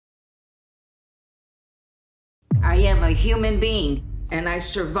I am a human being, and I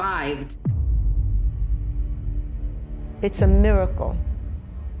survived. It's a miracle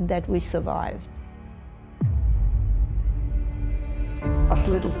that we survived. As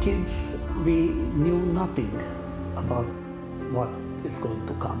little kids, we knew nothing about what is going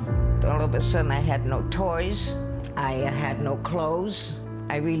to come. All of a sudden, I had no toys. I had no clothes.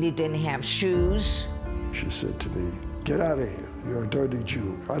 I really didn't have shoes. She said to me, "Get out of here. You're a dirty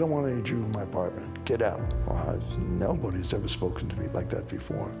Jew. I don't want any Jew in my apartment. Get out." Well, nobody's ever spoken to me like that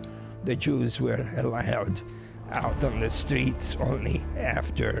before. The Jews were allowed out on the streets only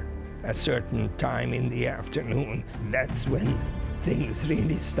after a certain time in the afternoon. That's when things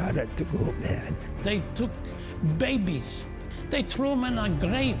really started to go bad. They took babies. They threw them in a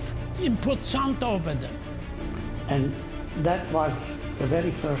grave and put sand over them. And that was the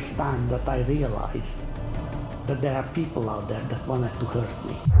very first time that I realized that there are people out there that wanted to hurt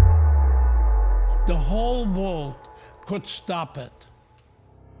me. The whole world could stop it.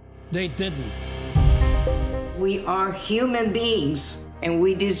 They didn't. We are human beings, and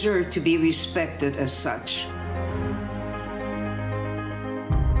we deserve to be respected as such.